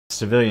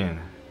Civilian.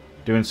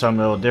 Doing something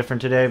a little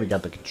different today. We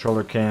got the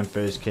controller cam,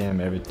 face cam,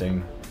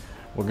 everything.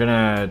 We're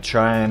gonna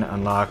try and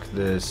unlock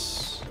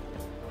this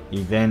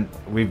event.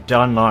 We've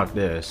done unlocked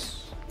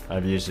this.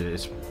 I've used it.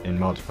 It's in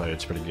multiplayer.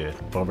 It's pretty good.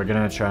 But we're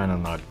gonna try and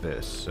unlock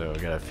this. So we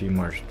got a few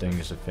more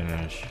things to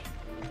finish.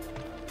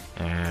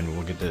 And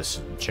we'll get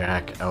this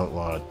Jack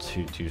Outlaw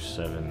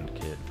 227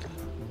 kit.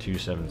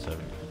 277.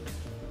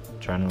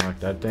 Try and unlock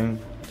that thing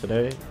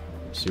today.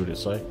 See what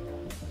it's like.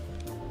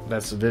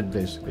 That's the vid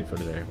basically for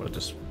today. We'll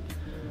just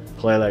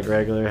play like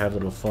regular, have a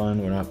little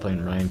fun. We're not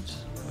playing ranked,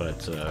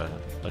 but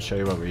I'll show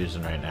you what we're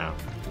using right now.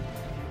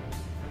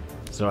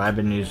 So I've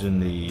been using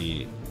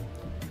the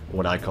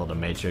what I call the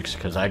Matrix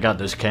because I got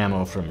this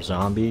camo from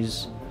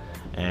Zombies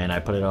and I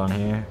put it on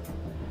here,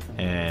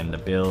 and the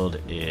build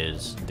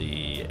is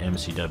the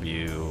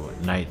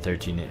MCW Night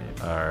 13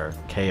 or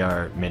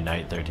KR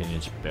Midnight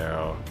 13-inch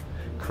barrel,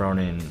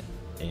 Cronin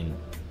in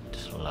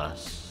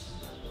Plus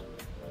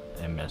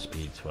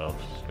MSP 12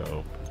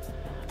 scope,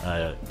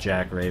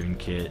 Jack Raven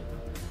kit,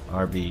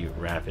 RB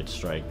Rapid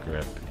Strike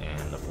grip,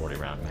 and the 40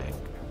 round mag.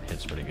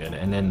 Hits pretty good.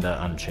 And then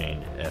the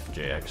Unchained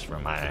FJX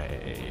from my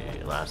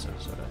last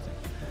episode, I think.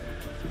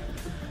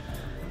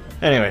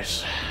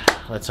 Anyways,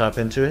 let's hop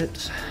into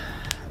it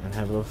and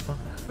have a little fun.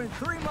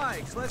 3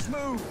 mics, let's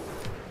move.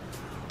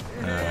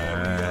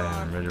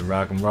 I'm ready to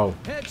rock and roll.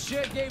 See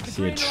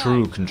a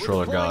true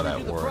controller god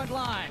at work.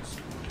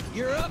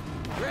 You're up,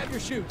 grab your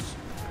shoots.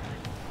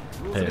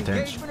 Pay attention.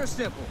 Engagement are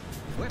simple.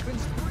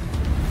 Weapons.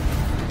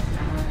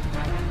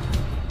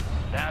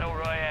 Battle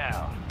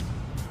Royale.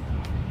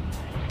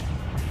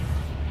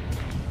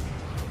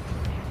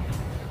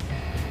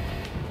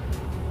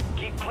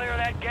 Keep clear of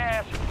that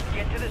gas.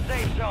 Get to the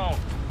safe zone.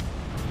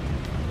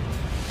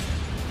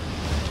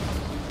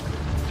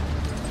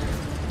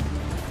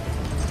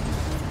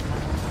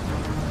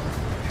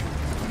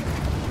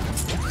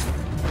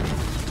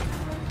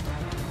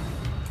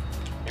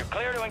 You're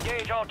clear to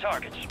engage all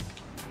targets.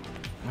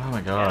 Oh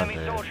my god, Enemy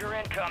dude. soldier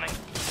incoming.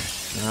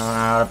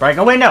 To break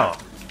a window!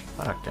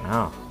 Fucking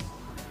hell.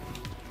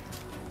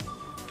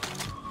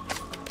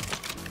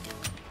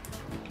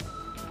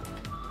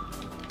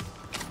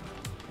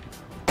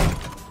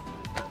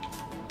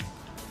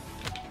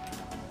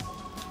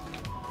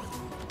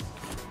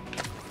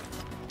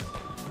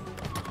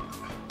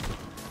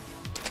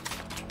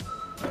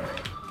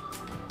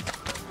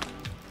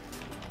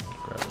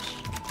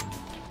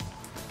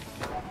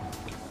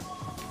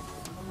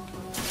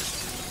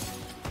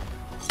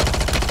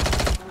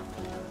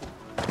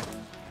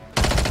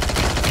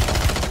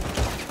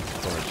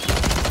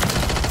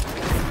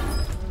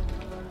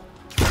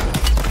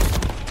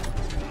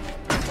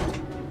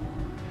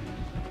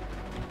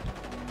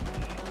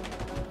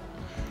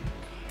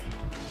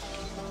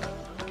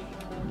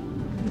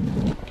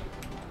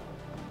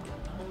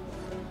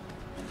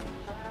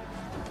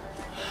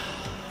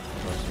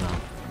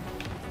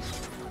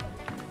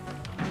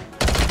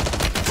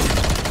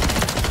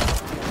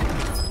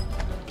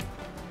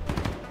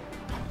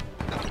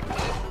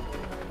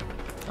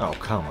 Oh,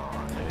 come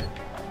on, dude.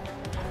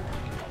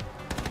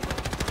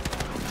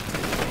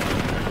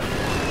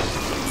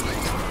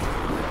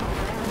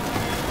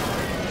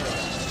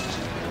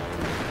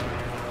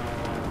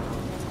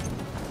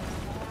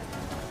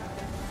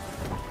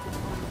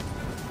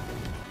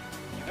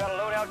 You got a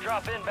loadout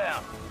drop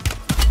inbound.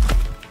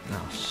 No,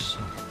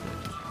 son of a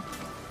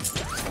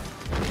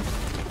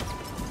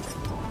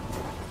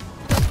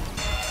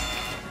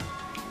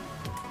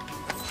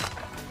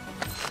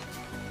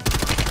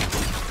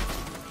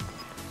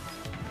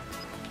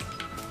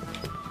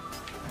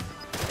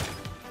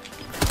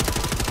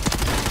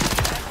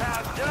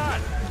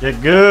Get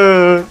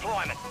good.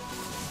 Deployment.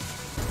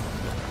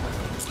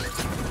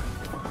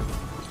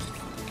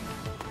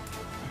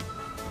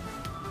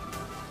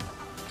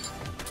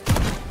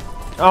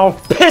 Oh,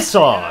 piss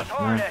off!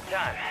 Hard Man. that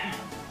time.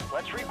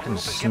 Let's regroup Fucking and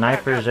get back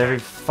snipers up there. every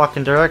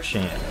fucking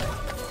direction.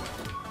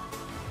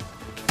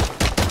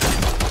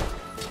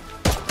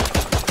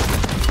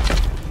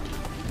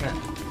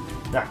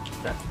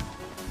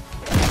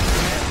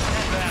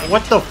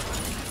 What the?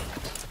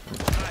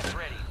 Guys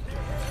ready.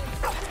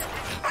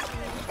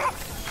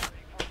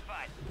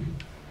 Fight.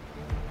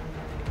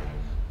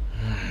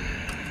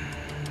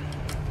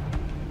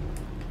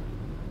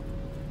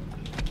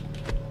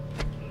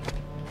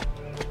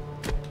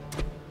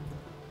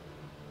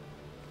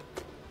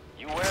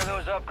 You wear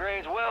those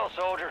upgrades well,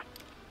 soldier.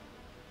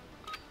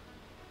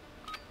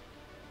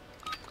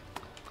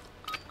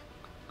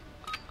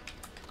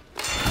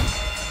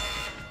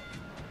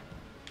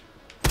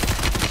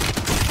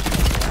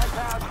 That's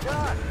how it's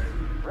done.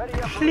 Ready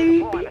up for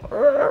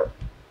redeployment.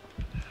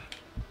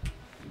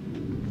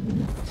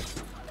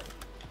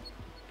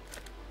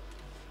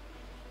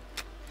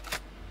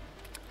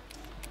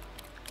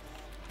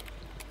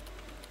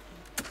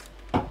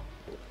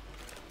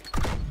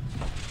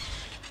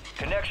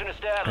 Connection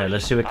established. Alright,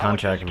 let's see what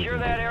contract we Secure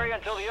can that do. area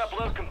until the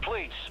upload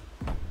completes.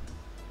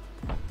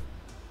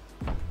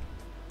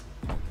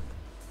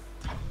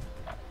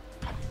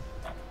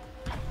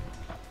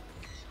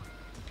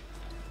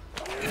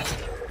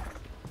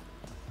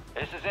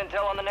 This is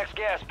intel on the next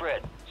gas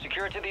spread.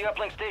 Secure it to the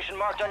uplink station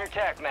marked on your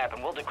TAC map,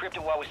 and we'll decrypt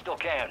it while we still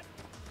can.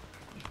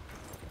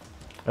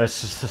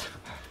 It's just...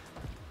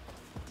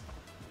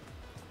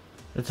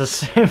 It's the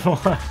same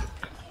one.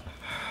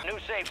 New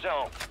safe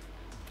zone.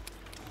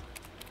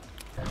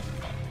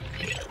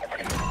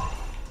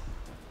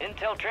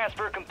 Intel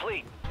transfer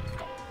complete.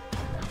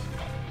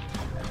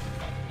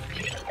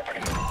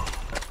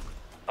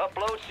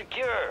 Upload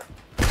secure.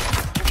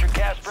 Future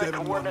gas spread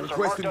coordinates are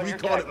marked on your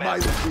TAC map.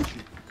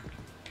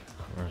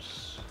 Of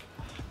course.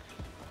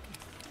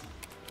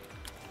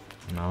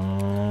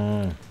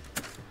 No.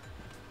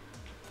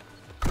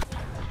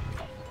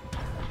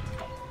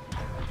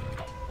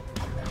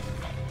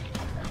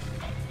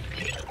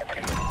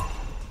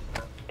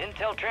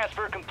 Intel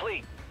transfer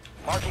complete.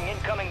 Marking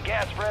incoming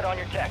gas spread on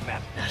your TAC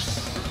map.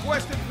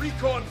 Requested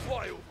recon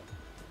flyover.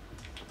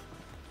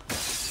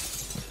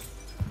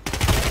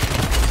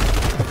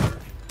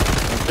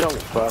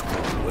 Don't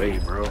fucking way,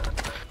 bro.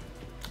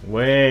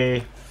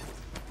 Way.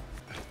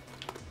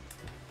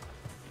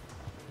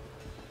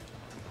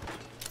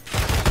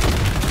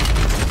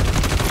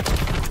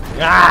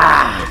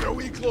 Ah! Are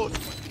we close?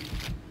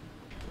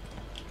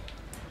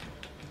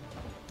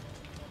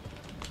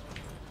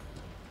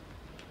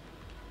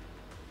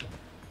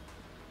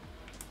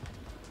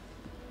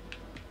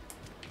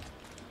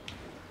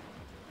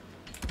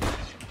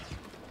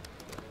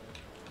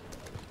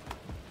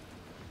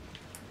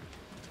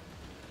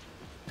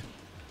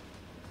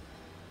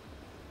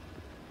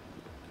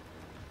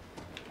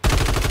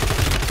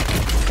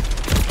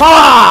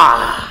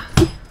 Ah!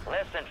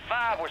 Less than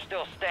 5, we're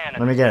still standing.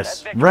 Let me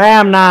guess. That victory-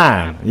 Ram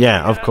 9.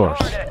 Yeah, of course.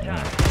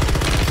 Yeah.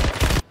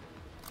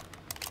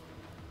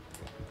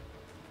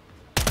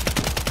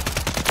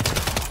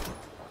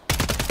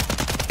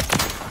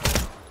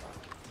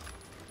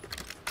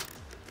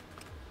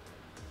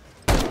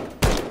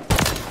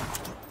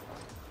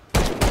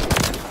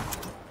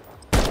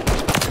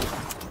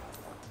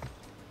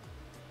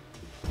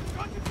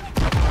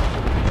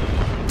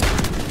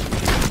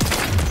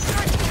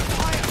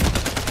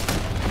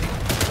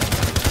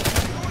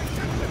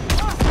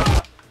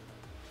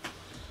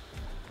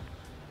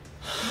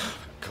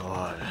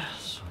 God,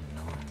 so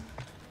annoying.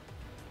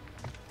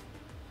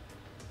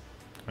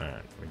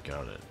 Alright, we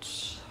got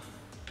it.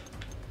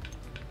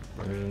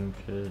 Conversion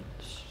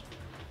kits.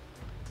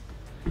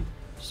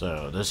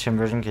 So, this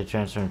conversion kit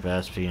transferring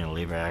fast speed and a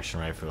lever action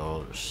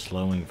rifle,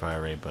 slowing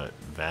fire rate, but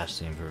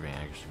vastly improving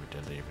accuracy with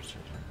deadly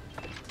precision.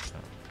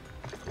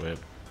 Equip.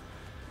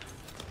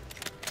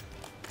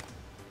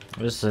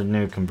 This is a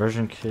new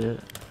conversion kit.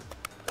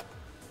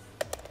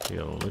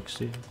 Yo, look,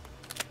 see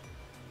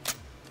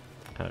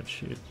how it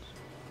shoots.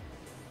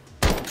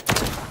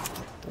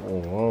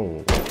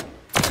 Whoa.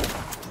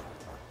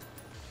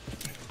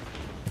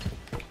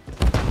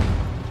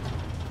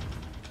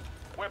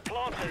 We're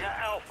planting at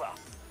Alpha.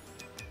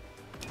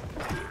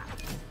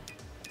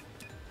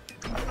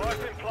 Right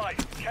in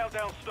place.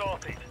 Countdown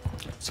started.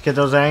 Let's get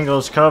those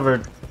angles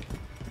covered.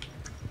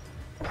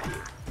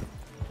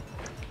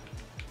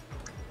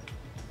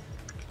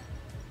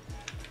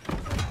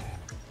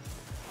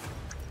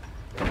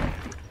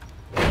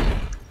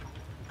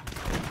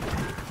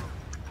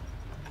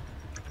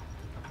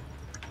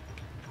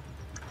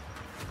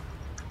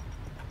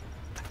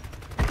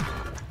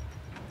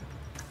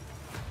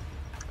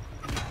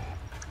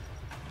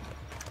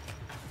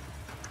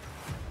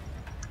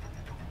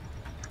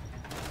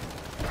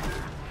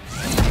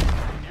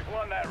 You've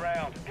won that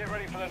round. Get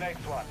ready for the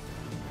next one.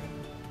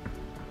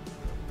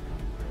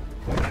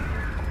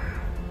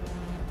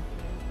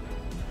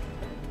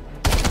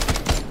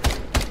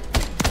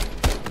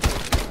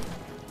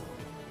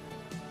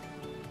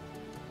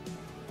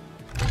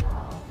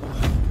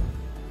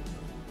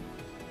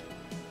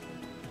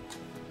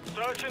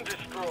 Search and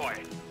destroy.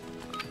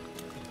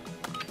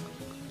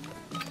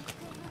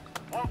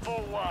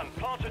 141.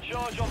 Plant a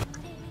charge on.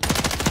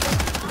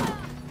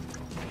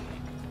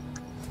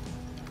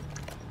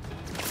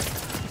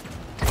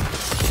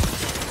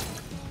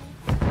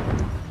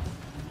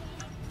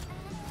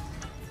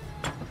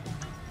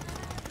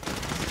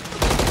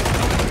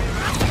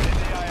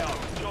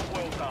 Job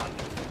well done.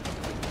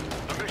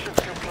 The mission's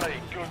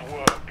complete. Good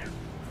work.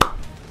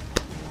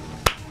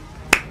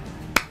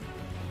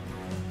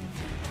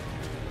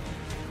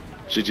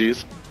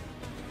 GG's.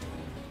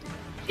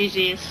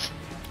 GG's.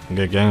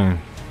 Good game.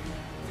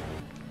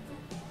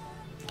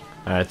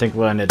 I think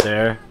we'll end it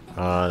there.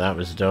 That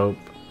was dope.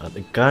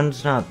 The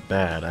gun's not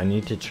bad. I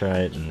need to try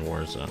it in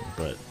Warzone,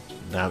 but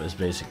that was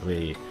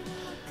basically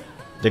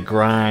the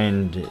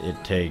grind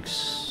it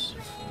takes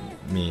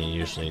me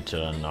usually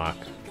to unlock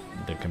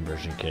the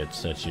conversion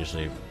kits. That's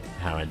usually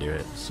how I do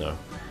it. So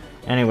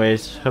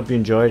anyways, hope you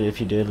enjoyed. If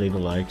you did, leave a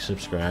like,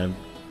 subscribe,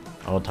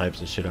 all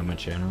types of shit on my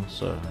channel,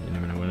 so you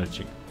never know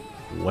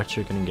what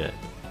you're gonna get.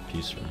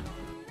 Peace, man.